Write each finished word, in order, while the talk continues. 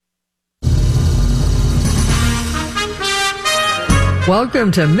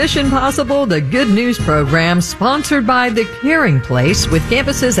Welcome to Mission Possible, the good news program sponsored by The Caring Place with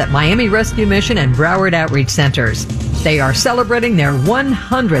campuses at Miami Rescue Mission and Broward Outreach Centers. They are celebrating their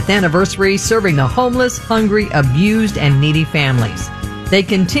 100th anniversary serving the homeless, hungry, abused, and needy families. They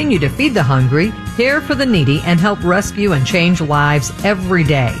continue to feed the hungry, care for the needy, and help rescue and change lives every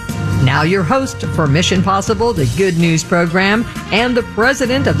day. Now your host for Mission Possible, the good news program, and the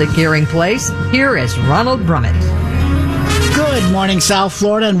president of The Caring Place, here is Ronald Brummett. Good morning, South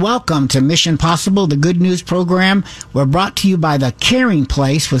Florida, and welcome to Mission Possible, the good news program. We're brought to you by The Caring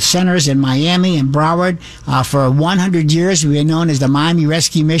Place with centers in Miami and Broward. For 100 years, we've been known as the Miami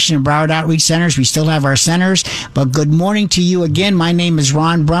Rescue Mission and Broward Outreach Centers. We still have our centers, but good morning to you again. My name is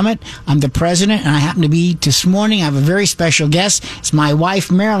Ron Brummett. I'm the president, and I happen to be this morning. I have a very special guest. It's my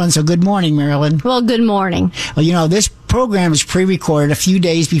wife, Marilyn. So good morning, Marilyn. Well, good morning. Well, you know, this program is pre-recorded a few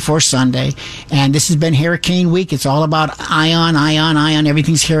days before Sunday, and this has been Hurricane Week. It's all about ion.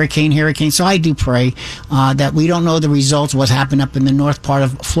 Everything's hurricane. So I do pray that we don't know the results of what's happened up in the north part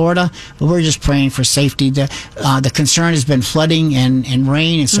of Florida, but we're just praying for safety. The concern has been flooding and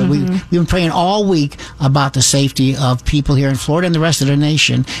rain, and so we've been praying all week about the safety of people here in Florida and the rest of the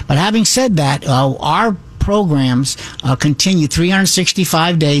nation. But having said that, our programs continue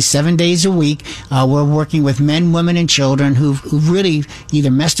 365 days, 7 days a week. We're working with men, women, and children who've really either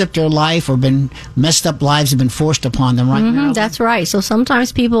messed up their life or been messed up lives have been forced upon them, right now. That's right. So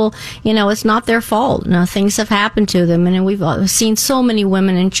sometimes people, it's not their fault. Things have happened to them, and we've seen so many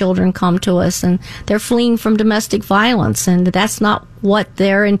women and children come to us, and they're fleeing from domestic violence, and that's not what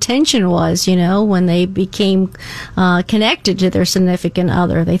their intention was, when they became connected to their significant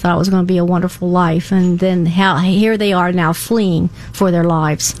other. They thought it was going to be a wonderful life, and then here they are now fleeing for their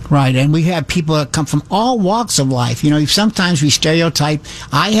lives. Right, and we have people that come from all walks of life. Sometimes we stereotype.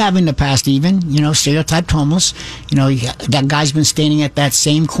 I have in the past even, stereotyped homeless. That guy's been standing at that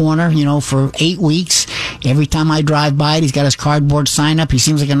same corner, for 8 weeks. Every time I drive by it, he's got his cardboard sign up. He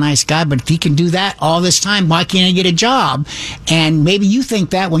seems like a nice guy, but if he can do that all this time, why can't he get a job? And maybe you think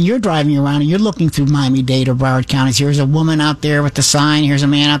that when you're driving around and you're looking through Miami-Dade or Broward counties, here's a woman out there with the sign, here's a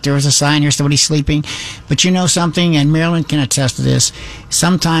man out there with a sign, here's somebody sleeping. But you know something, and Marilyn can attest to this,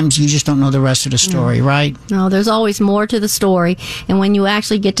 sometimes you just don't know the rest of the story, right? No, there's always more to the story. And when you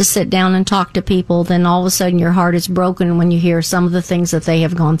actually get to sit down and talk to people, then all of a sudden your heart is broken when you hear some of the things that they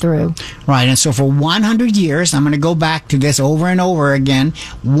have gone through. Right, and so for 100 years, I'm going to go back to this over and over again,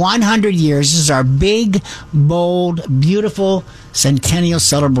 100 years, this is our big, bold, beautiful centennial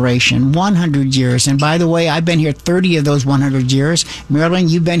celebration, 100 years. And by the way, I've been here 30 of those 100 years. Marilyn,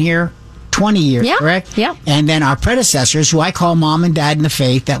 you've been here 20 years, correct? Yeah. And then our predecessors, who I call Mom and Dad in the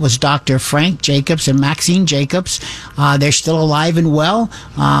faith, that was Dr. Frank Jacobs and Maxine Jacobs. They're still alive and well.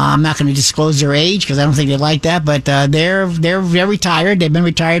 I'm not going to disclose their age because I don't think they like that, but they're retired. They've been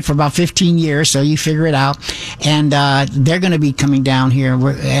retired for about 15 years, so you figure it out. And they're going to be coming down here.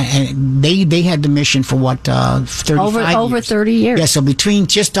 And they had the mission for 35 years? Over 30 years. Yeah, so between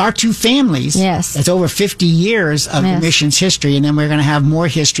just our two families, yes, it's over 50 years of the mission's history, and then we're going to have more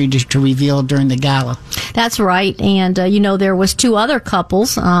history to reveal during the gala. That's right. And, there was two other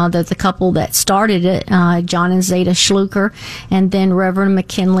couples. The couple that started it, John and Zeta Schluker, and then Reverend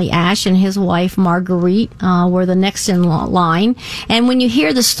McKinley Ash and his wife Marguerite were the next in line. And when you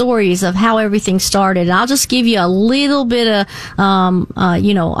hear the stories of how everything started, I'll just give you a little bit of,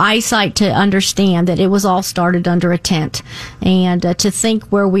 eyesight to understand that it was all started under a tent. And to think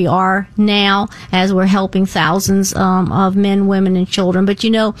where we are now as we're helping thousands of men, women, and children. But,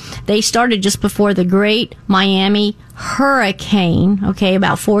 they started just before the great Miami hurricane,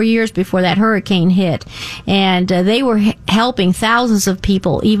 about 4 years before that hurricane hit. And they were helping thousands of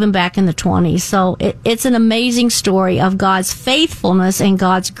people even back in the 20s. So it's an amazing story of God's faithfulness and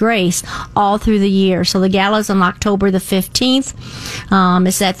God's grace all through the year. So the gala's on October the 15th.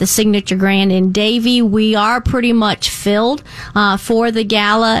 It's at the Signature Grand in Davie. We are pretty much filled for the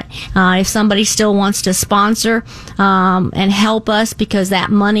gala. If somebody still wants to sponsor and help us, because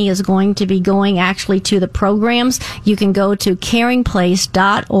that money is going to be going actually to the programs, you can go to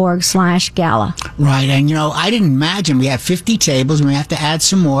caringplace.org/gala. Right, and I didn't imagine we have 50 tables and we have to add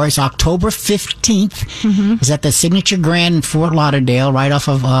some more. It's October 15th. It's at the Signature Grand in Fort Lauderdale, right off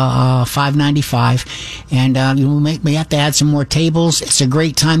of 595. And we have to add some more tables. It's a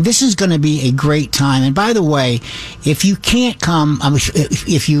great time. This is going to be a great time. And by the way, if you can't come, and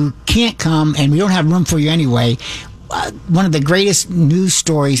we don't have room for you anyway, one of the greatest news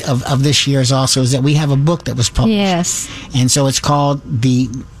stories of this year is that we have a book that was published. Yes. And so it's called The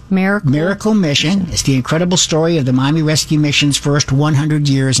Miracle Mission. It's the incredible story of the Miami Rescue Mission's first 100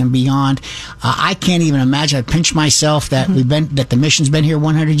 years and beyond. I can't even imagine. I pinch myself that that the mission's been here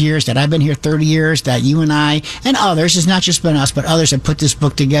 100 years, that I've been here 30 years, that you and I and others, it's not just been us, but others have put this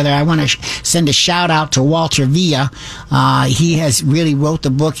book together. I want to send a shout out to Walter Villa. He has really wrote the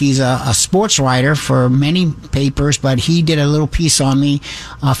book. He's a sports writer for many papers, but he did a little piece on me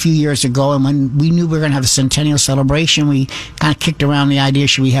a few years ago. And when we knew we were going to have a centennial celebration, we kind of kicked around the idea,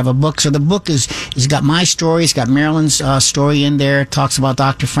 should we have a book? So the book is got my story. It's got Marilyn's story in there. It talks about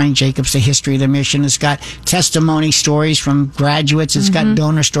Dr. Frank Jacobs, the history of the mission. It's got testimony stories from graduates. It's got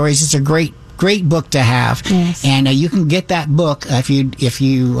donor stories. It's a great book to have. Yes. And you can get that book if you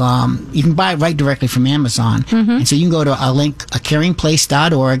can buy it right directly from Amazon. And so you can go to a link,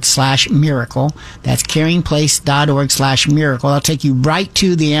 caringplace.org/miracle. That's caringplace.org/miracle. I'll take you right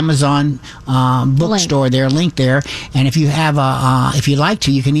to the Amazon bookstore there, link there. And if you have if you'd like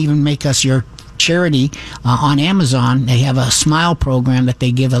to, you can even make us your charity on Amazon. They have a Smile program that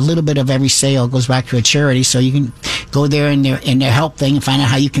they give a little bit of every sale goes back to a charity, so you can go there in their help thing and find out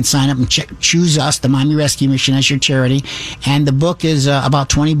how you can sign up and choose us, the Miami Rescue Mission, as your charity. And the book is about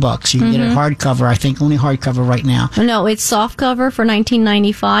 $20. You can get it hardcover. I think only hardcover right now. No, it's softcover for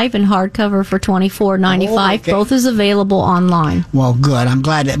 $19.95 and hardcover for $24.95. Oh, okay. Both is available online. Well, good. I'm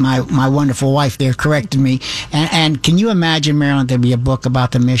glad that my wonderful wife there corrected me. And can you imagine, Marilyn, there'd be a book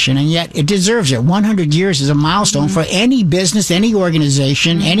about the mission, and yet it deserves it. 100 years is a milestone for any business, any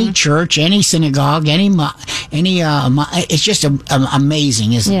organization, any church, any synagogue, any it's just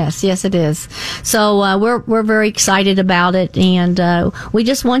amazing, isn't it? Yes, it is. So we're very excited about it, and we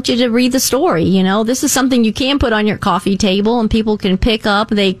just want you to read the story. You know, this is something you can put on your coffee table, and people can pick up.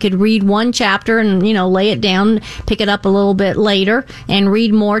 They could read one chapter and lay it down, pick it up a little bit later, and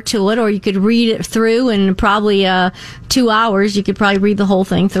read more to it, or you could read it through in probably 2 hours. You could probably read the whole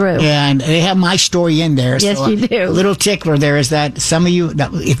thing through. Yeah, and they have my story in there. Yes, so you do. A little tickler there is that some of you,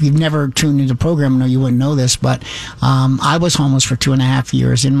 if you've never tuned into the program, you wouldn't know this, but I was homeless for 2.5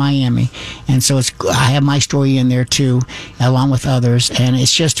 years in Miami, and so I have my story in there too, along with others, and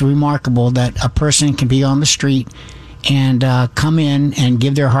it's just remarkable that a person can be on the street and come in and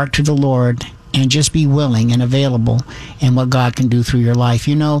give their heart to the Lord and just be willing and available in what God can do through your life.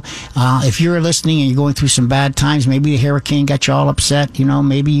 If you're listening and you're going through some bad times, maybe the hurricane got you all upset,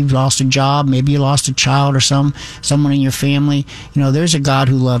 maybe you've lost a job, maybe you lost a child or someone in your family, there's a God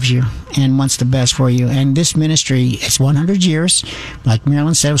who loves you and wants the best for you. And this ministry, it's 100 years. Like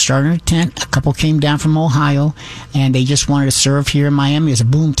Marilyn said, it was started in a tent. A couple came down from Ohio, and they just wanted to serve here in Miami as a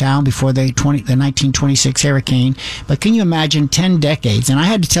boom town before the 1926 hurricane. But can you imagine 10 decades? And I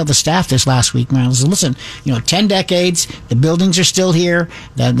had to tell the staff this last week, man. I said, listen, 10 decades, the buildings are still here,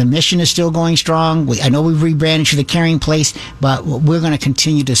 the mission is still going strong. I know we've rebranded to the Caring Place, but we're going to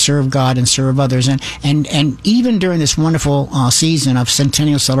continue to serve God and serve others. And even during this wonderful season of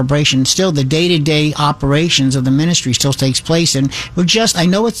centennial celebration, still the day-to-day operations of the ministry still takes place. And I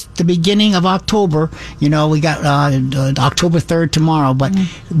know it's the beginning of October. We got October 3rd tomorrow, but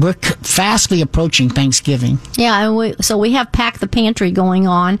we're fastly approaching Thanksgiving. Yeah, and so we have Pack the Pantry going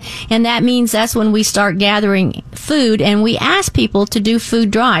on, and that means that's when we start gathering food, and we ask people to do food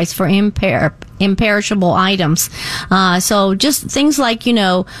drives for imperishable items. So just things like,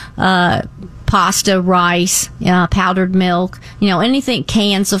 pasta, rice, powdered milk, anything,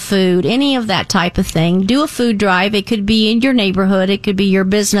 cans of food, any of that type of thing. Do a food drive. It could be in your neighborhood. It could be your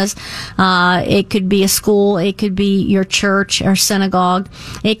business. It could be a school. It could be your church or synagogue.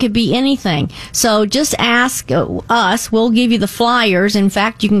 It could be anything. So just ask us. We'll give you the flyers. In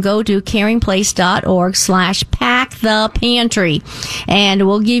fact, you can go to caringplace.org/packthepantry, and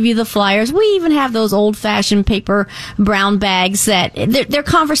we'll give you the flyers. We even have those old-fashioned paper brown bags that they're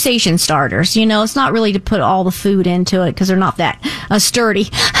conversation starters. It's not really to put all the food into it because they're not that sturdy.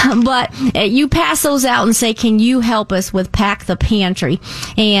 But you pass those out and say, can you help us with Pack the Pantry?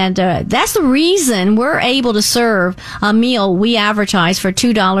 And that's the reason we're able to serve a meal we advertise for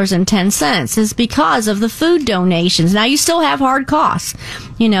 $2.10 is because of the food donations. Now, you still have hard costs.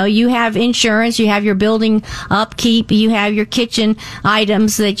 You have insurance, you have your building upkeep, you have your kitchen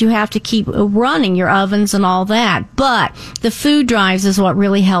items that you have to keep running, your ovens and all that. But the food drives is what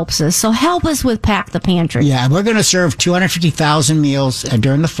really helps us. So help us with Pack the Pantry. Yeah, we're going to serve 250,000 meals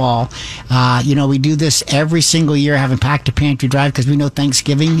during the fall. We do this every single year, having Pack the Pantry drive, because we know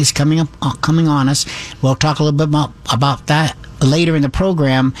Thanksgiving is coming on us. We'll talk a little bit about that later in the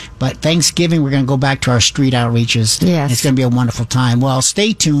program, but Thanksgiving, we're going to go back to our street outreaches. Yes. It's going to be a wonderful time. Well,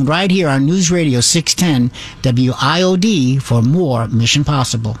 stay tuned right here on News Radio 610 WIOD for more Mission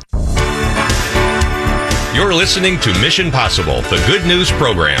Possible. You're listening to Mission Possible, the good news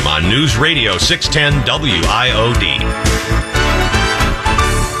program on News Radio 610 WIOD.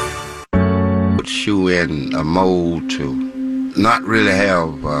 Puts you in a mode to not really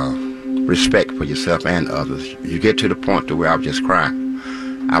have respect for yourself and others. You get to the point to where I was just crying.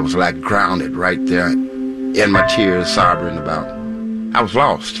 I was like grounded right there in my tears, sobbing about. I was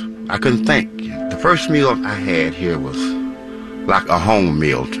lost. I couldn't think. The first meal I had here was like a home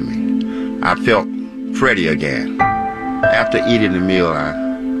meal to me. I felt Freddie again. After eating the meal,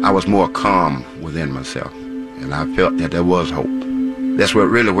 I was more calm within myself, and I felt that there was hope. That's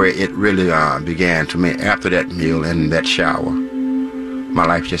where it really began to me. After that meal and that shower, my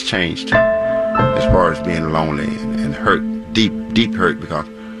life just changed as far as being lonely and hurt, deep hurt, because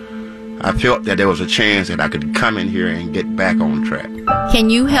I felt that there was a chance that I could come in here and get back on track. Can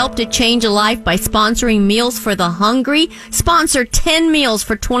you help to change a life by sponsoring Meals for the Hungry? Sponsor 10 meals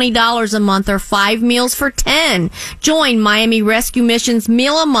for $20 a month or 5 meals for $10. Join Miami Rescue Mission's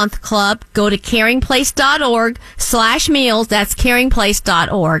Meal a Month Club. Go to caringplace.org/meals. That's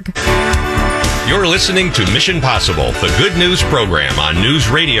caringplace.org. You're listening to Mission Possible, the good news program on News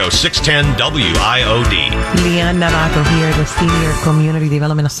Radio 610 WIOD. Leanne Navarro here, the Senior Community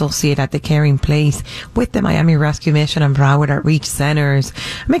Development Associate at the Caring Place with the Miami Rescue Mission and Broward Outreach Centers.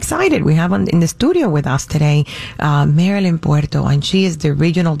 I'm excited. We have in the studio with us today Marilyn Puerto, and she is the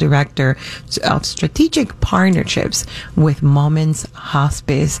Regional Director of Strategic Partnerships with Moments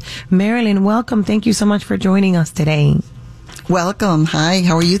Hospice. Marilyn, welcome. Thank you so much for joining us today. Welcome. Hi,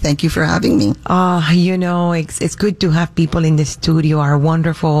 how are you? Thank you for having me. It's good to have people in the studio. Our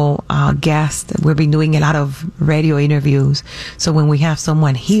wonderful guest. We've been doing a lot of radio interviews. So when we have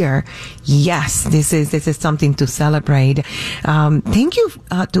someone here, yes, this is something to celebrate. Thank you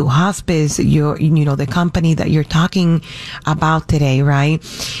to Hospice, the company that you're talking about today, right?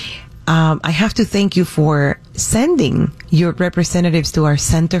 I have to thank you for sending your representatives to our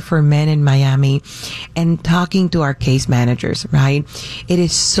Center for Men in Miami and talking to our case managers, right? It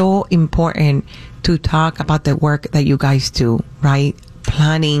is so important to talk about the work that you guys do, right?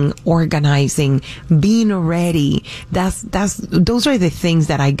 Planning, organizing, being ready. Those are the things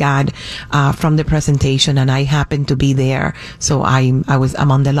that I got from the presentation, and I happened to be there. So I'm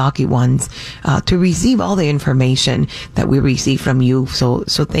on the lucky ones to receive all the information that we receive from you. So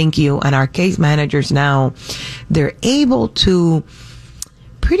thank you. And our case managers now, they're able to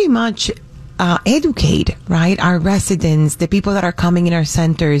pretty much educate, right? Our residents, the people that are coming in our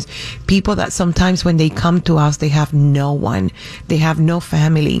centers, people that sometimes when they come to us, they have no one, they have no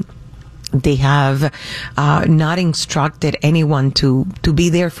family. They have not instructed anyone to be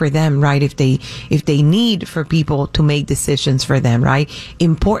there for them, right? If they need for people to make decisions for them, right?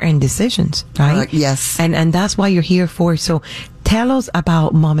 Important decisions, right? Yes. And that's why you're here for. So tell us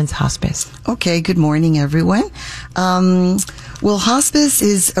about Moments Hospice. Okay, good morning, everyone. Well, Hospice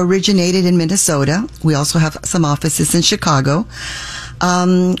is originated in Minnesota. We also have some offices in Chicago.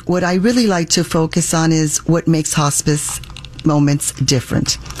 What I really like to focus on is what makes Hospice Moments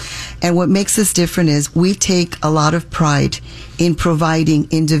different. And what makes us different is we take a lot of pride in providing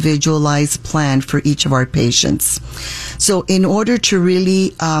individualized plan for each of our patients. So in order to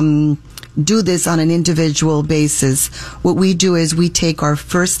really do this on an individual basis, what we do is we take our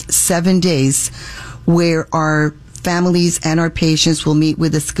first 7 days where our families and our patients will meet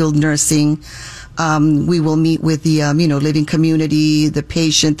with the skilled nursing. We will meet with the, living community, the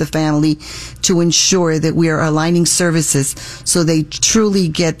patient, the family, to ensure that we are aligning services so they truly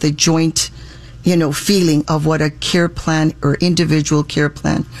get the joint, feeling of what a care plan or individual care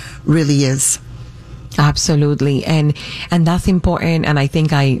plan really is. Absolutely. And that's important. And I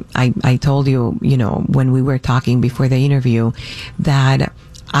think I told you, when we were talking before the interview that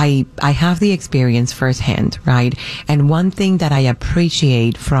I have the experience firsthand, right? And one thing that I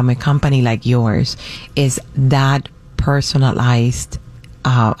appreciate from a company like yours is that personalized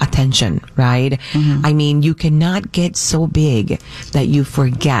attention, right? Mm-hmm. I mean, you cannot get so big that you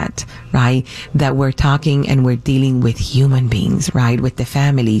forget, right? That we're talking and we're dealing with human beings, right? With the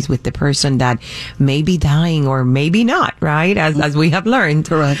families, with the person that may be dying or maybe not, right? As we have learned.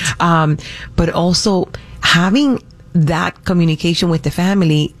 Correct. But also having that communication with the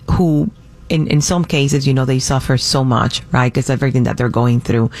family who in some cases, they suffer so much, right? Because of everything that they're going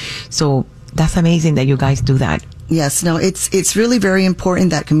through. So that's amazing that you guys do that. Yes, no, it's really very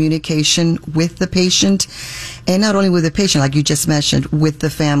important, that communication with the patient, and not only with the patient, like you just mentioned, with the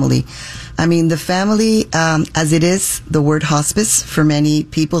family. I mean, the family, as it is, the word hospice for many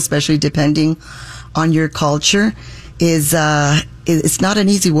people, especially depending on your culture, is it's not an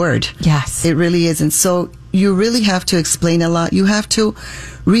easy word. Yes. It really isn't. So you really have to explain a lot. You have to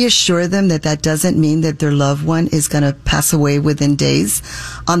reassure them that that doesn't mean that their loved one is going to pass away within days.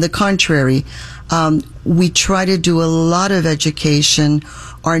 On the contrary, we try to do a lot of education.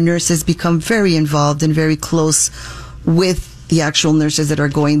 Our nurses become very involved and very close with the actual nurses that are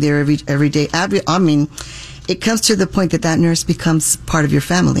going there every day. I mean, it comes to the point that that nurse becomes part of your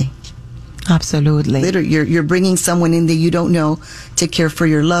family. Absolutely. Literally, you're bringing someone in that you don't know to care for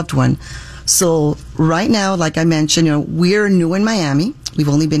your loved one. So right now, like I mentioned, we're new in Miami. We've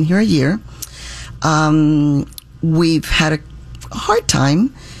only been here a year. We've had a hard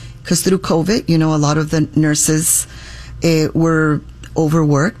time because through COVID, a lot of the nurses were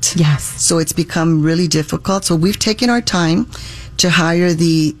overworked. Yes. So it's become really difficult. So we've taken our time to hire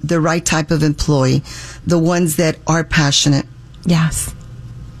the right type of employee, the ones that are passionate. Yes.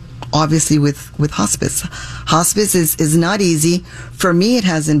 Obviously with hospice. Hospice is not easy. For me, it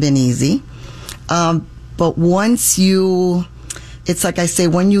hasn't been easy. But once it's like I say,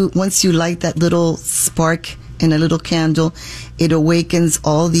 once you light that little spark in a little candle, it awakens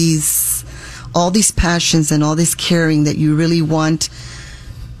all these passions and all this caring that you really want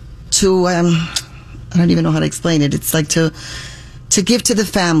to, I don't even know how to explain it. It's like to give to the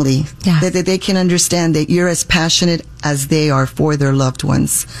family, that they can understand that you're as passionate as they are for their loved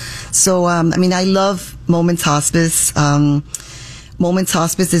ones. So, I love Moments Hospice. Moments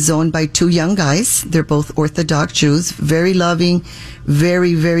Hospice is owned by two young guys. They're both Orthodox Jews, very loving,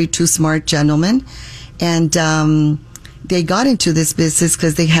 very, very two smart gentlemen. And they got into this business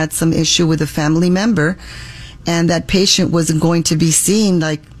because they had some issue with a family member, and that patient wasn't going to be seen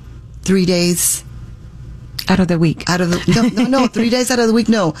like 3 days out of the week. No, 3 days out of the week.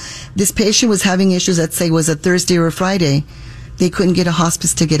 No, this patient was having issues. Let's say it was a Thursday or a Friday. They couldn't get a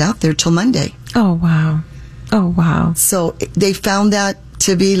hospice to get out there till Monday. Oh wow. So they found that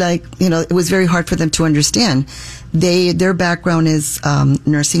to be like, it was very hard for them to understand. Their background is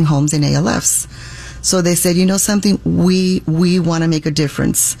nursing homes and ALFs. So they said, something, we want to make a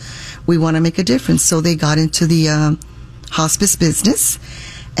difference. We want to make a difference. So they got into the hospice business.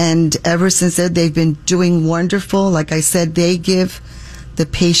 And ever since then, they've been doing wonderful. Like I said, they give the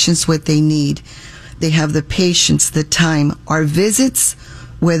patients what they need. They have the patience, the time. Our visits,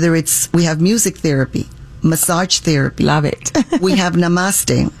 whether we have music therapy, massage therapy. Love it. We have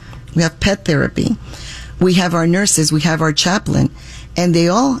namaste. We have pet therapy. We have our nurses. We have our chaplain. And they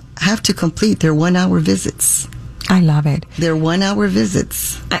all have to complete their 1 hour visits. I love it. Their 1 hour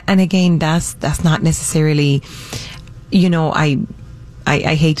visits. And again, that's not necessarily, I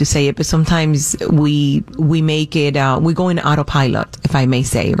hate to say it, but sometimes we make it, we go in autopilot, if I may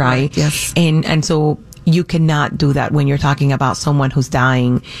say, right? Yes. And so you cannot do that when you're talking about someone who's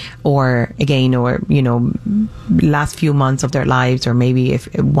dying or last few months of their lives, or maybe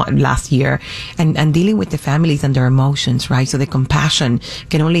last year, and dealing with the families and their emotions, right? So the compassion,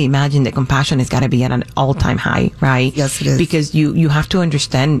 can only imagine the compassion has got to be at an all-time high, right? Yes, it is. Because you have to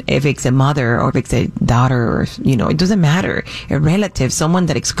understand if it's a mother or if it's a daughter, or, it doesn't matter, a relative, someone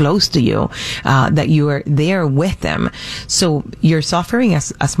that is close to you, that you are there with them. So you're suffering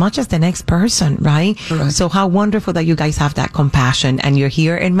as much as the next person, right? Correct. So how wonderful that you guys have that compassion, and you're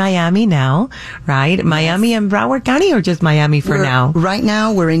here in Miami now, right? Yes. Miami and Broward County, or just Miami for now? Right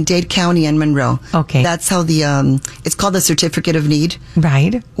now, we're in Dade County and Monroe. Okay. That's how it's called the Certificate of Need.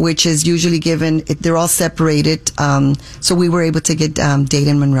 Right. Which is usually given, they're all separated. So we were able to get Dade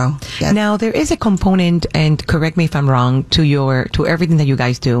and Monroe. Yes. Now, there is a component, and correct me if I'm wrong, to everything that you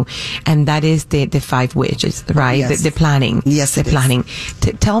guys do, and that is the 5 wishes, right? Yes. The planning. Yes, the planning.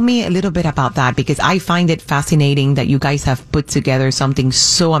 Tell me a little bit about that, because I find it fascinating that you guys have put together something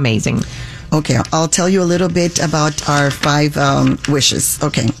so amazing. Okay, I'll tell you a little bit about our 5 wishes.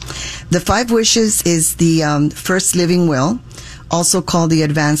 Okay. The 5 wishes is the first living will, also called the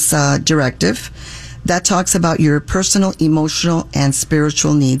advance directive. That talks about your personal, emotional, and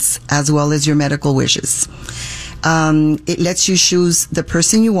spiritual needs, as well as your medical wishes. It lets you choose the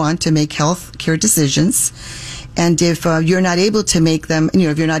person you want to make health care decisions. And if you're not able to make them,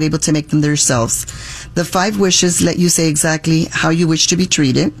 if you're not able to make them themselves, the 5 wishes let you say exactly how you wish to be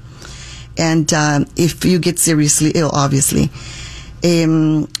treated. And if you get seriously ill, obviously.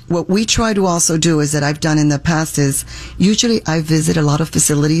 What we try to also do is that I've done in the past is usually I visit a lot of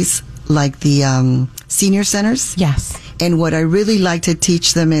facilities like the senior centers. Yes. And what I really like to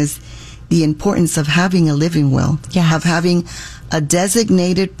teach them is the importance of having a living will, yes. of having a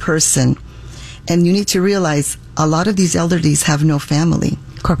designated person. And you need to realize a lot of these elderlies have no family.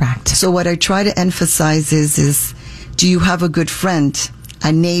 Correct. So what I try to emphasize is do you have a good friend,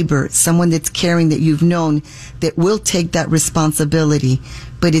 a neighbor, someone that's caring that you've known that will take that responsibility?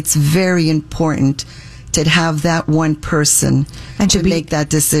 But it's very important to have that one person and to make that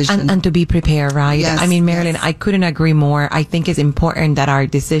decision. And to be prepared, right? Yes, I mean, Marilyn, yes. I couldn't agree more. I think it's important that our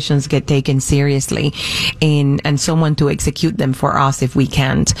decisions get taken seriously and someone to execute them for us if we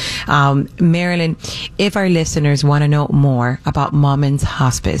can't. Marilyn, if our listeners want to know more about Moments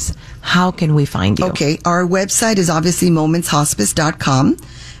Hospice, how can we find you? Okay, our website is obviously momentshospice.com.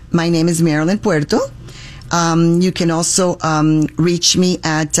 My name is Marilyn Puerto. You can also reach me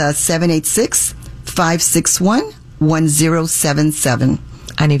at 786-561-1077.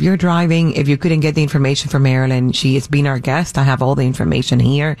 And if you're driving, if you couldn't get the information from Marilyn, she has been our guest. I have all the information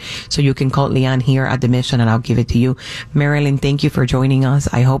here. So you can call Leanne here at the Mission and I'll give it to you. Marilyn, thank you for joining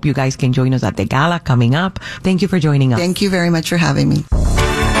us. I hope you guys can join us at the gala coming up. Thank you for joining us. Thank you very much for having me.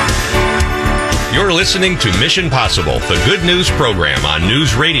 You're listening to Mission Possible, the good news program on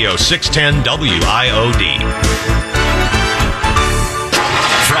News Radio 610 WIOD.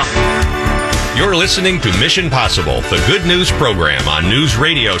 You're listening to Mission Possible, the good news program on News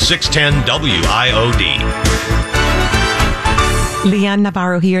Radio 610 WIOD. Leanne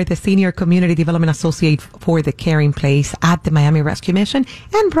Navarro here, the Senior Community Development Associate for the Caring Place at the Miami Rescue Mission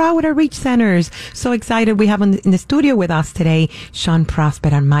and Broward Outreach Centers. So excited we have in the studio with us today, Sean Prosper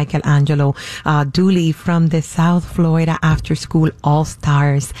and Michaelangelo Dooley from the South Florida After School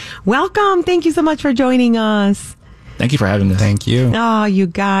All-Stars. Welcome. Thank you so much for joining us. Thank you for having me. Thank you. Oh, you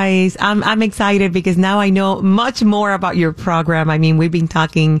guys, I'm excited because now I know much more about your program. I mean, we've been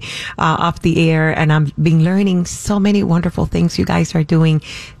talking off the air and I've been learning so many wonderful things you guys are doing.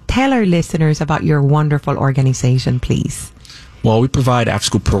 Tell our listeners about your wonderful organization, please. Well, we provide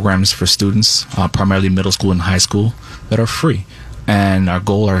after-school programs for students, primarily middle school and high school, that are free. And our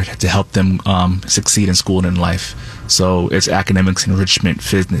goal are to help them succeed in school and in life. So it's academics, enrichment,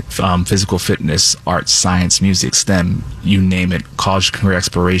 physical fitness, arts, science, music, STEM, you name it, college career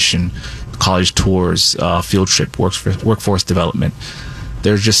exploration, college tours, field trip, workforce development.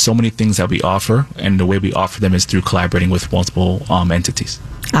 There's just so many things that we offer, and the way we offer them is through collaborating with multiple entities.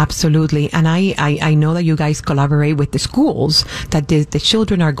 Absolutely. And I know that you guys collaborate with the schools that the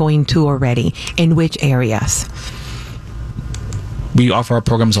children are going to already. In which areas? We offer our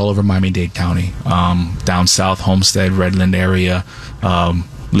programs all over Miami-Dade County, down south, Homestead, Redland area,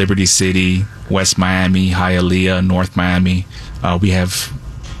 Liberty City, West Miami, Hialeah, North Miami.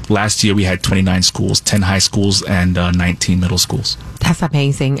 Last year we had 29 schools, 10 high schools, and 19 middle schools. That's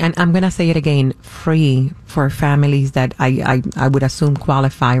amazing. And I'm going to say it again, free for families that I would assume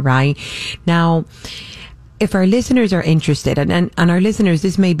qualify, right? Now, if our listeners are interested, and our listeners,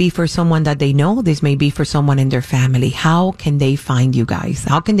 this may be for someone that they know, this may be for someone in their family, how can they find you guys?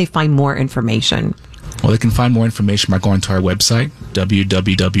 How can they find more information? Well, they can find more information by going to our website,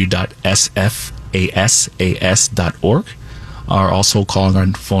 www.sfasas.org, or also calling our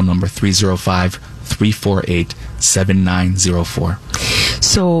phone number 305-348-7904.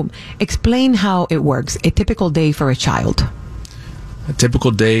 So explain how it works. A typical day for a child. A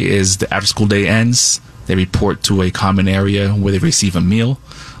typical day is the after-school day ends. They report to a common area where they receive a meal.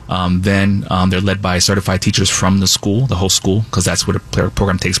 Then they're led by certified teachers from the school, the whole school, because that's where the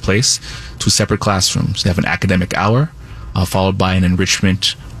program takes place, to separate classrooms. They have an academic hour, followed by an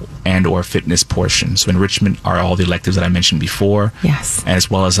enrichment and or fitness portion. So enrichment are all the electives that I mentioned before. Yes. As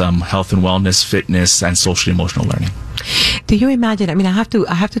well as health and wellness, fitness, and social emotional learning. Do you imagine, I mean, I have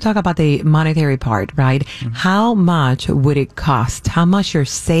to talk about the monetary part, right? Mm-hmm. How much would it cost? How much you're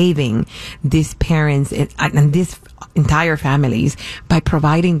saving these parents and these entire families by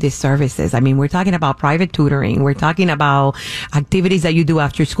providing these services? I mean, we're talking about private tutoring. We're talking about activities that you do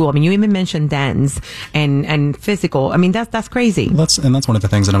after school. I mean, you even mentioned dance and physical. I mean, that's crazy. That's one of the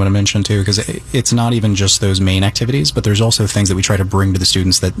things that I'm going to mention too, because it's not even just those main activities, but there's also things that we try to bring to the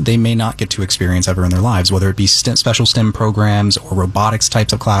students that they may not get to experience ever in their lives, whether it be special STEM programs or robotics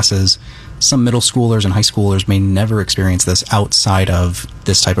types of classes. Some middle schoolers and high schoolers may never experience this outside of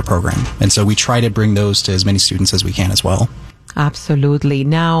this type of program. And so we try to bring those to as many students as we can as well. Absolutely.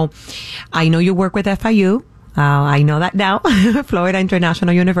 Now, I know you work with FIU. I know that now, Florida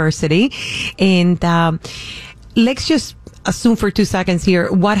International University. And let's just assume for 2 seconds here,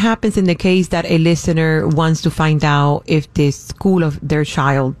 what happens in the case that a listener wants to find out if the school of their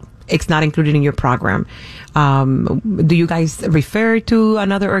child it's not included in your program? Do you guys refer to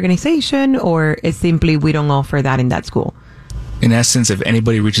another organization, or is simply we don't offer that in that school? In essence, if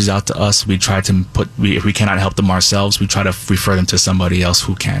anybody reaches out to us, we try to if we cannot help them ourselves, we try to refer them to somebody else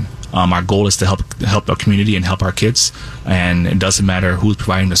who can. Our goal is to help our community and help our kids, and it doesn't matter who's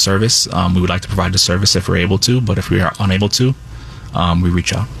providing the service. We would like to provide the service if we're able to, but if we are unable to, we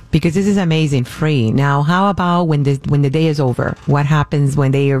reach out. Because this is amazing, free. Now, how about when the day is over? What happens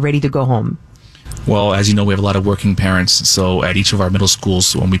when they are ready to go home? Well, as you know, we have a lot of working parents. So at each of our middle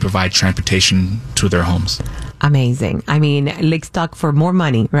schools, when we provide transportation to their homes. Amazing. I mean, let's talk for more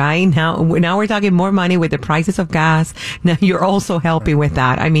money, right? Now we're talking more money with the prices of gas. Now you're also helping with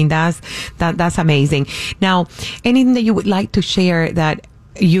that. I mean, that's amazing. Now, anything that you would like to share that,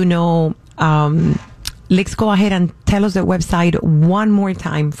 let's go ahead and tell us the website one more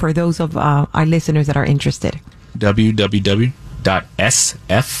time for those of our listeners that are interested.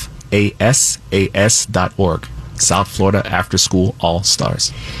 www.sfasas.org. South Florida After School All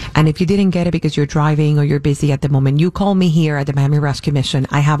Stars. And if you didn't get it because you're driving or you're busy at the moment, you call me here at the Miami Rescue Mission.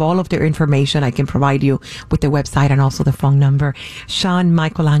 I have all of their information. I can provide you with the website and also the phone number. Sean,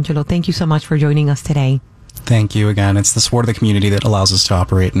 Michaelangelo, thank you so much for joining us today. Thank you again. It's the support of the community that allows us to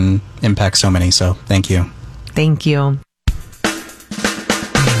operate and impact so many. So thank you. Thank you.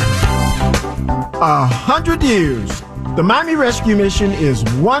 100 years. The Miami Rescue Mission is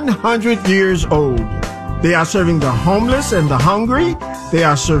 100 years old. They are serving the homeless and the hungry. They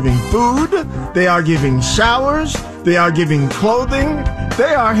are serving food. They are giving showers. They are giving clothing.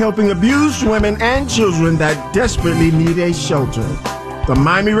 They are helping abused women and children that desperately need a shelter. The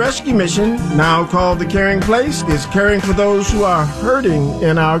Miami Rescue Mission, now called The Caring Place, is caring for those who are hurting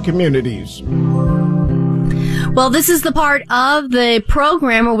in our communities. Well, this is the part of the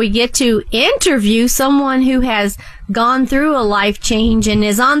program where we get to interview someone who has gone through a life change and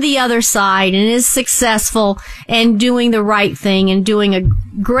is on the other side and is successful and doing the right thing and doing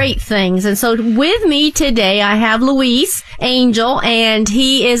great things. And so with me today, I have Luis Angel, and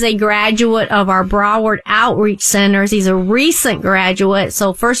he is a graduate of our Broward Outreach Centers. He's a recent graduate.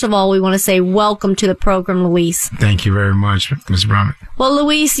 So first of all, we want to say welcome to the program, Luis. Thank you very much, Ms. Brown. Well,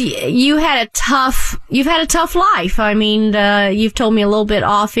 Luis, you've had a tough life. I mean, you've told me a little bit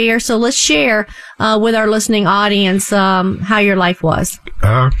off air. So let's share with our listening audience how your life was.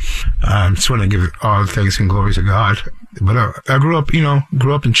 I just want to give all thanks and glory to God. But I grew up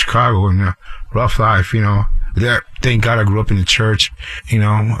in Chicago in a rough life, Thank God I grew up in the church,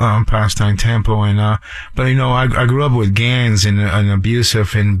 Palestine Temple. But I grew up with gangs and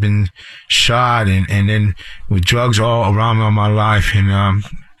abusive and been shot and then with drugs all around me all my life and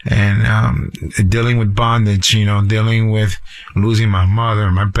dealing with bondage, dealing with losing my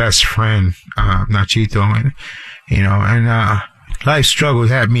mother, my best friend, Nachito, and life struggles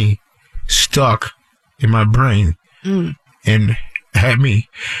had me stuck in my brain and had me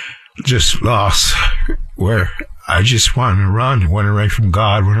just lost where I just wanted to run away from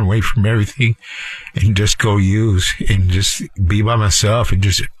God, run away from everything and just go use and just be by myself and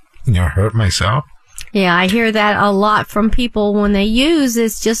just, hurt myself. Yeah, I hear that a lot from people when they use.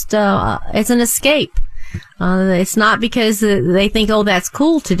 It's just, it's an escape. It's not because they think, oh, that's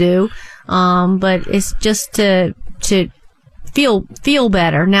cool to do, but it's just to feel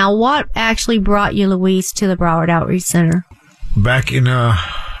better. Now, what actually brought you, Luis, to the Broward Outreach Center? Back in, it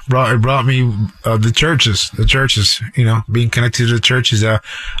brought me the churches, being connected to the churches.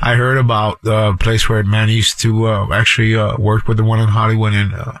 I heard about the place where man used to actually work with the one in Hollywood,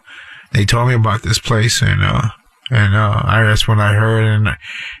 and they told me about this place, and that's when I heard, and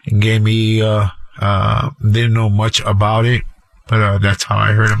it gave me didn't know much about it, but that's how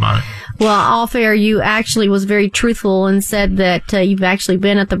I heard about it. Well, off air, you actually was very truthful and said that you've actually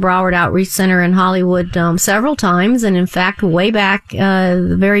been at the Broward Outreach Center in Hollywood several times, and in fact, way back,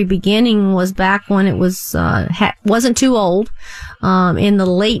 the very beginning was back when it was wasn't too old, in the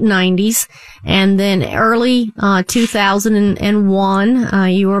late 90s, and then early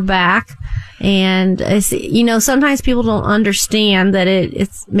 2001, you were back. And sometimes people don't understand that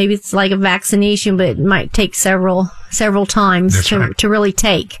it's maybe it's like a vaccination, but it might take several times to really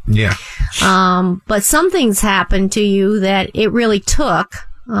take. Yeah. But something's happened to you that it really took,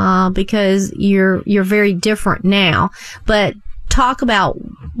 because you're very different now. But talk about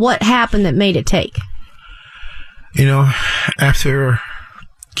what happened that made it take. After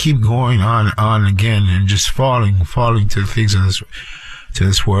keep going on again and just falling to the things of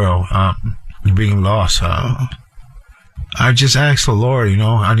this world, being lost, I just asked the Lord,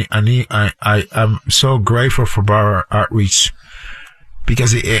 I'm so grateful for Broward Outreach,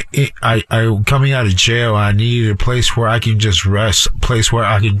 because I coming out of jail, I needed a place where I can just rest, a place where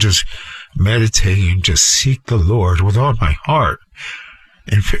I can just meditate and just seek the Lord with all my heart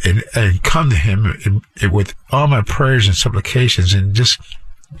and come to Him and with all my prayers and supplications and just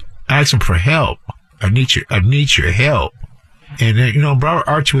ask Him for help. I need your help. And Broward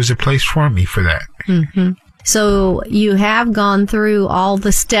Outreach was a place for me for that. Mm-hmm. So you have gone through all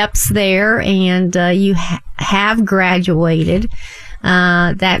the steps there, and you have graduated.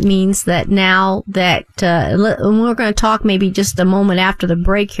 That means that now that we're going to talk maybe just a moment after the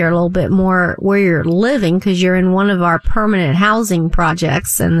break here a little bit more where you're living, because you're in one of our permanent housing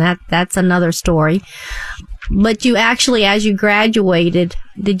projects, and that's another story. But you actually, as you graduated,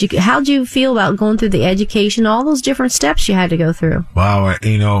 how'd you feel about going through the education, all those different steps you had to go through? Wow,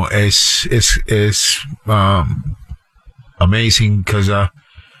 it's amazing, because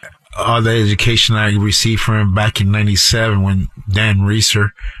all the education I received from him back in '97 when Dan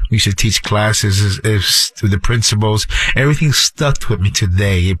Reeser used to teach classes to the principals, everything stuck with me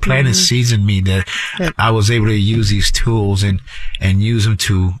today. It planted seeds in me that I was able to use these tools and use them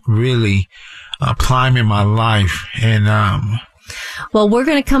to really apply them in my life. And well, we're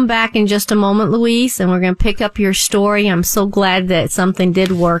going to come back in just a moment, Luis, and we're going to pick up your story. I'm so glad that something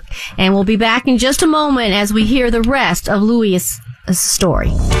did work. And we'll be back in just a moment as we hear the rest of Luis'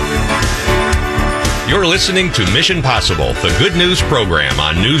 story. You're listening to Mission Possible, the good news program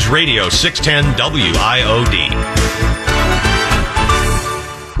on News Radio 610 WIOD.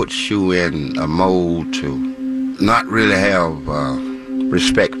 Puts you in a mode to not really have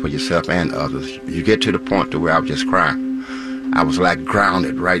respect for yourself and others. You get to the point to where I was just crying. I was like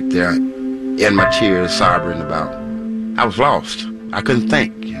grounded right there in my tears, sobbing about. I was lost. I couldn't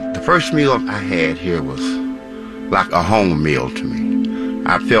think. The first meal I had here was like a home meal to me.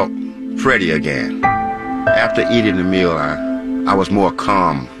 I felt Freddie again. After eating the meal, I was more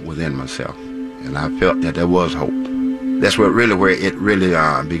calm within myself, and I felt that there was hope. That's where it really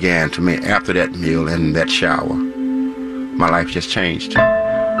began to me. After that meal and that shower, my life just changed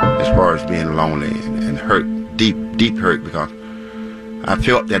as far as being lonely and hurt, deep hurt, because I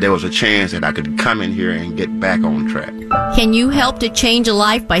felt that there was a chance that I could come in here and get back on track. Can you help to change a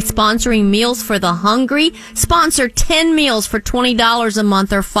life by sponsoring Meals for the Hungry? Sponsor 10 meals for $20 a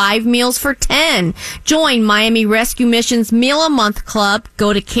month or 5 meals for $10. Join Miami Rescue Mission's Meal a Month Club.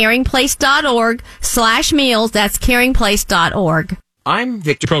 Go to caringplace.org/meals. That's caringplace.org. I'm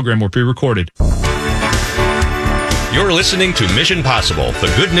Victor. Program will be recorded. You're listening to Mission Possible,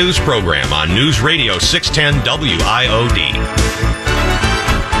 the good news program on News Radio 610 WIOD.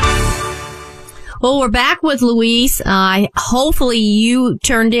 Well, we're back with Luis. Hopefully you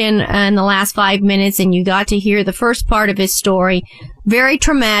turned in the last 5 minutes and you got to hear the first part of his story. Very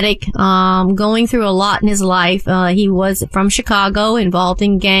traumatic, going through a lot in his life. He was from Chicago, involved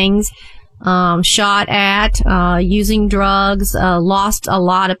in gangs, shot at, using drugs, lost a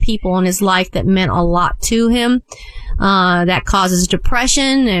lot of people in his life that meant a lot to him. That causes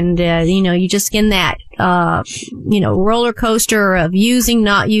depression, and, you just get in that, roller coaster of using,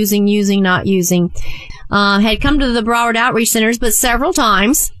 not using, not using. Had come to the Broward Outreach Centers, but several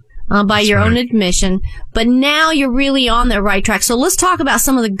times, by your own admission. But now you're really on the right track. So let's talk about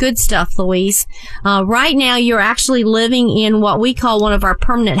some of the good stuff, Luis. Right now you're actually living in what we call one of our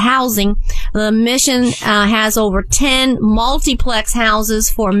permanent housing. The mission has over 10 multiplex houses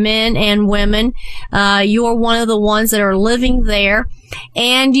for men and women. You're one of the ones that are living there.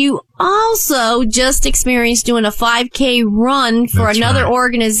 And you also just experienced doing a 5K run for another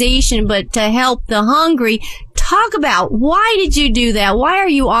organization, but to help the hungry. Talk about, why did you do that? Why are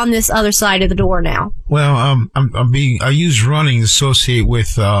you on this other side of the door now? Well, I use running to associate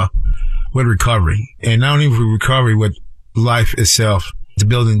with recovery, and not only with recovery, with life itself, to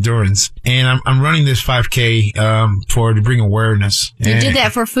build endurance. And I'm running this 5K to bring awareness. You did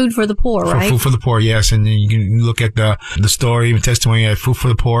that for Food for the Poor, right? For Food for the Poor, yes. And you can look at the story and testimony at Food for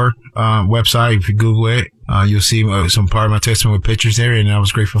the Poor website. If you Google it, you'll see some part of my testimony with pictures there, and I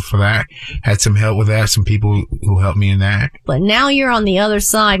was grateful for that. Had some help with that, some people who helped me in that. But now you're on the other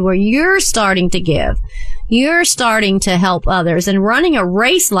side where you're starting to give. You're starting to help others, and running a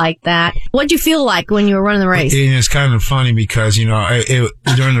race like that. What'd you feel like when you were running the race? And it's kind of funny because,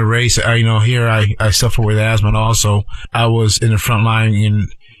 during the race, here I suffer with asthma, and also I was in the front line, and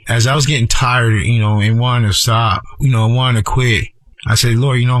as I was getting tired, and wanting to stop, wanting to quit, I said,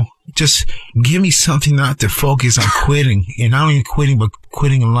 Lord, just give me something not to focus on quitting, and not only quitting, but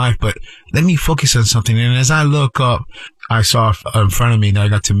quitting in life, but let me focus on something. And as I look up, I saw in front of me that I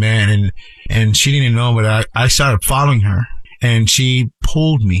got to man, and she didn't know, but I started following her, and she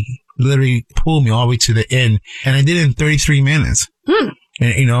literally pulled me all the way to the end, and I did it in 33 minutes. And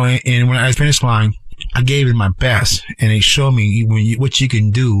when I finished line, I gave it my best, and it showed me what you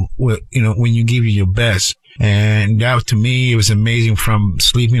can do when you give it your best. And that, to me, it was amazing, from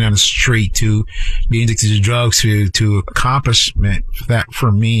sleeping on the street to being addicted to drugs to accomplishment that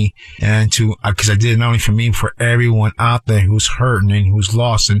for me, and because I did it not only for me, for everyone out there who's hurting and who's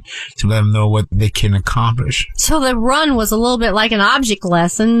lost, and to let them know what they can accomplish. So the run was a little bit like an object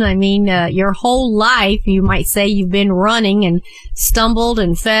lesson. I mean, your whole life, you might say you've been running and stumbled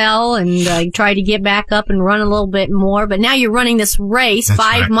and fell and tried to get back up and run a little bit more, but now you're running this race, That's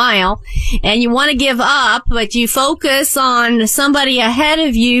 5 right. mile, and you want to give up, but you focus on somebody ahead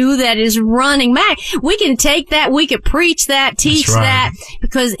of you that is running back. We can take that, we could preach that, teach That's right. that,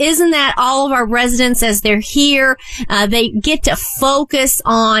 because isn't that all of our residents as they're here? They get to focus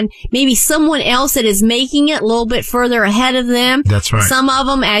on maybe someone else that is making it a little bit further ahead of them. That's right. Some of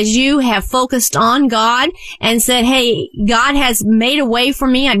them, as you, have focused on God and said, hey, God has made a way for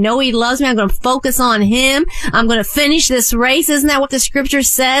me. I know He loves me. I'm going to focus on Him. I'm going to finish this race. Isn't that what the scripture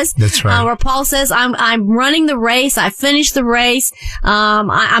says? That's right. Where Paul says, I'm running the race. I finished the race.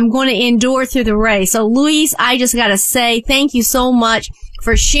 I'm going to endure through the race. So, Luis, I just got to say thank you so much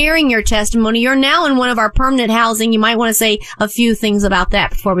for sharing your testimony. You're now in one of our permanent housing. You might want to say a few things about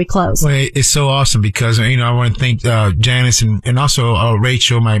that before we close. Well, it's so awesome because, I want to thank Janice and also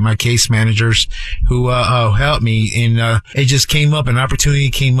Rachel, my case managers, who helped me. And it just came up, an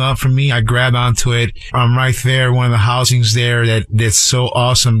opportunity came up for me. I grabbed onto it. I'm right there, one of the housings there that's so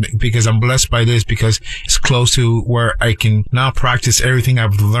awesome because I'm blessed by this, because it's close to where I can now practice everything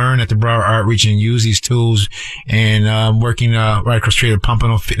I've learned at the Broward Outreach and use these tools. And working right across the street at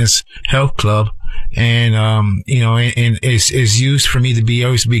Pompano Fitness Health Club. And, and it's used for me to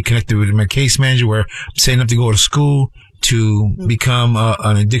always be connected with my case manager, where I'm setting up to go to school, to become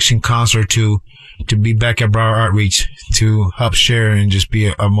an addiction counselor, to be back at Broward Outreach, to help share and just be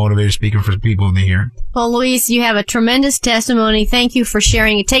a motivator speaker for the people in here. Well, Luis, you have a tremendous testimony. Thank you for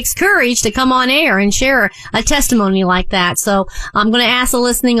sharing. It takes courage to come on air and share a testimony like that. So I'm going to ask the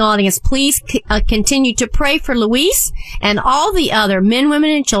listening audience, please continue to pray for Luis and all the other men,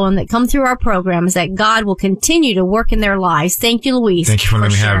 women, and children that come through our programs, that God will continue to work in their lives. Thank you, Luis. Thank you for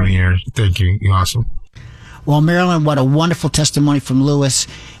letting me have me here. Thank you. You're awesome. Well, Marilyn, what a wonderful testimony from Lewis.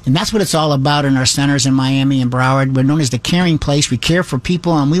 And that's what it's all about in our centers in Miami and Broward. We're known as the caring place. We care for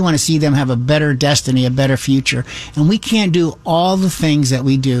people, and we want to see them have a better destiny, a better future. And we can't do all the things that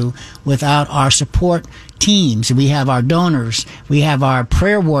we do without our support teams. We have our donors. We have our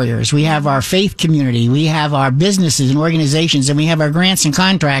prayer warriors. We have our faith community. We have our businesses and organizations, and we have our grants and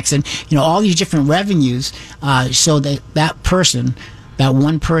contracts, and all these different revenues, so that person, that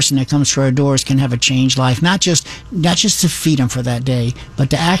one person that comes through our doors, can have a changed life, not just to feed them for that day, but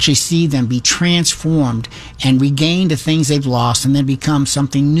to actually see them be transformed and regain the things they've lost and then become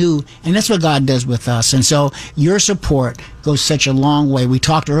something new. And that's what God does with us. And so your support goes such a long way. We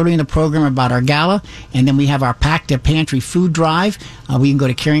talked earlier in the program about our gala, and then we have our Pack the Pantry food drive. We can go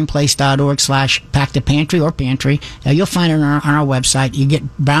to caringplace.org/pack-the-pantry or pantry. You'll find it on our website. You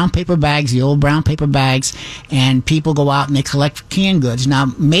get brown paper bags, the old brown paper bags, and people go out and they collect canned goods.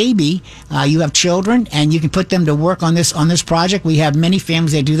 Now, maybe you have children and you can put them to work on this project. We have many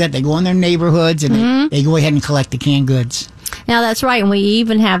families that do that. They go in their neighborhoods and they go ahead and collect the canned goods. Now, that's right. And we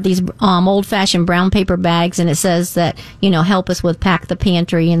even have these old-fashioned brown paper bags, and it says that, help us with Pack the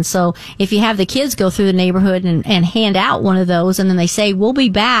Pantry. And so if you have the kids go through the neighborhood and hand out one of those, and then they say, we'll be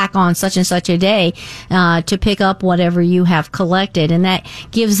back on such and such a day to pick up whatever you have collected. And that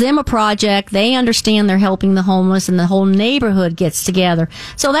gives them a project. They understand they're helping the homeless, and the whole neighborhood gets together.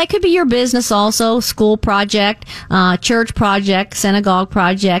 So that could be your business also, school project, church project, synagogue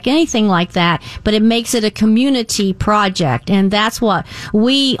project, anything like that. But it makes it a community project. And that's what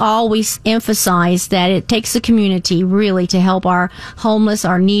we always emphasize, that it takes the community really to help our homeless,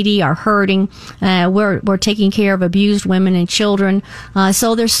 our needy, our hurting. We're taking care of abused women and children.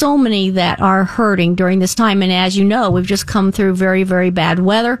 So there's so many that are hurting during this time. And as you know, we've just come through very, very bad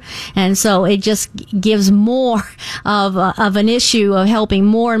weather. And so it just gives more of an issue of helping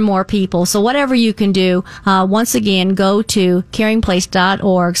more and more people. So whatever you can do, once again, go to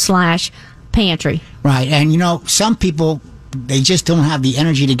caringplace.org/pantry. Right. And some people, they just don't have the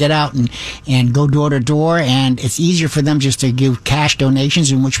energy to get out and go door to door, and it's easier for them just to give cash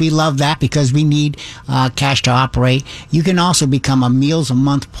donations, in which we love that because we need cash to operate. You can also become a Meals a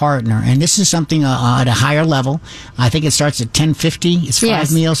Month partner, and this is something at a higher level. I think it starts at $10.50. It's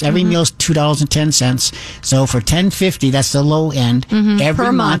 5 meals. Every meal is $2.10. So for $10.50, that's the low end. Every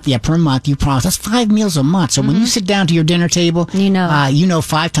per month. Yeah, per month. You promise. That's 5 meals a month. So when you sit down to your dinner table, you know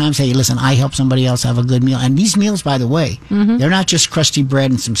 5 times, hey, listen, I helped somebody else have a good meal. And these meals, by the way, they're not just crusty bread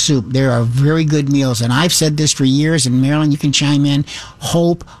and some soup. They are very good meals. And I've said this for years, and Marilyn, you can chime in.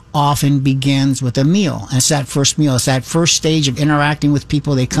 Hope often begins with a meal. And it's that first meal. It's that first stage of interacting with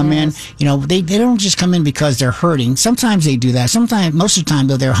people. They come in, they don't just come in because they're hurting. Sometimes they do that. Sometimes, most of the time,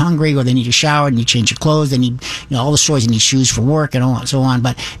 though, they're hungry or they need a shower and you change your clothes. They need, all the stories. They need shoes for work and so on.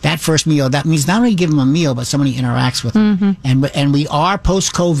 But that first meal, that means not only give them a meal, but somebody interacts with them. And we are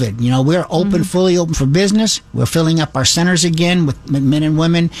post-COVID. We're open, fully open for business. We're filling up our centers again with men and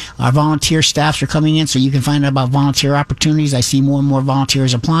women. Our volunteer staffs are coming in, so you can find out about volunteer opportunities. I see more and more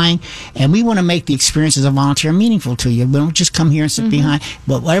volunteers applying. And we want to make the experience as a volunteer meaningful to you. We don't just come here and sit behind,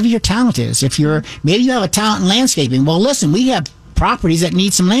 but whatever your talent is. Maybe you have a talent in landscaping. Well, listen, we have properties that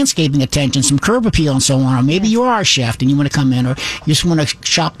need some landscaping attention, some curb appeal and so on. Or maybe you are a chef and you want to come in, or you just want to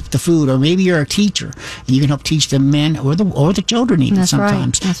shop the food, or maybe you're a teacher and you can help teach the men or the children even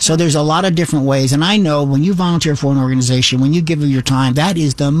sometimes. Right. So there's a lot of different ways. And I know when you volunteer for an organization, when you give of your time, that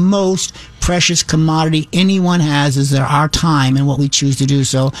is the most precious commodity anyone has, is our time and what we choose to do.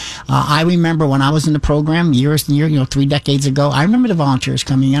 So I remember when I was in the program 3 decades ago, I remember the volunteers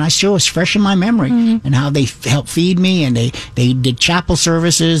coming in. I still was fresh in my memory and how they helped feed me, and they did chapel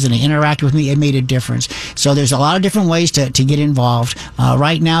services and they interacted with me. It made a difference. So there's a lot of different ways to get involved.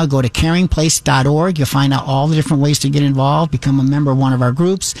 Right now, go to caringplace.org. You'll find out all the different ways to get involved, become a member of one of our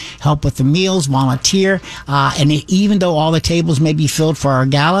groups, help with the meals, volunteer. And even though all the tables may be filled for our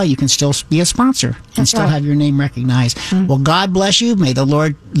gala, you can still be a sponsor and still have your name recognized. Well, God bless you. May the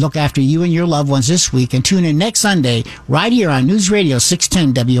Lord look after you and your loved ones this week. And tune in next Sunday right here on News Radio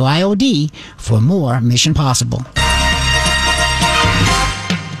 610 WIOD for more Mission Possible.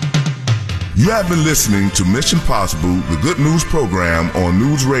 You have been listening to Mission Possible, the good news program on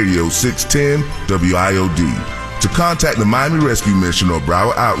News Radio 610 WIOD. To contact the Miami Rescue Mission or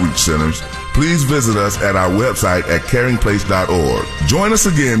Broward Outreach Centers, please visit us at our website at caringplace.org. Join us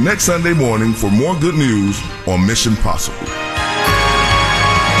again next Sunday morning for more good news on Mission Possible.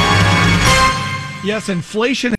 Yes, inflation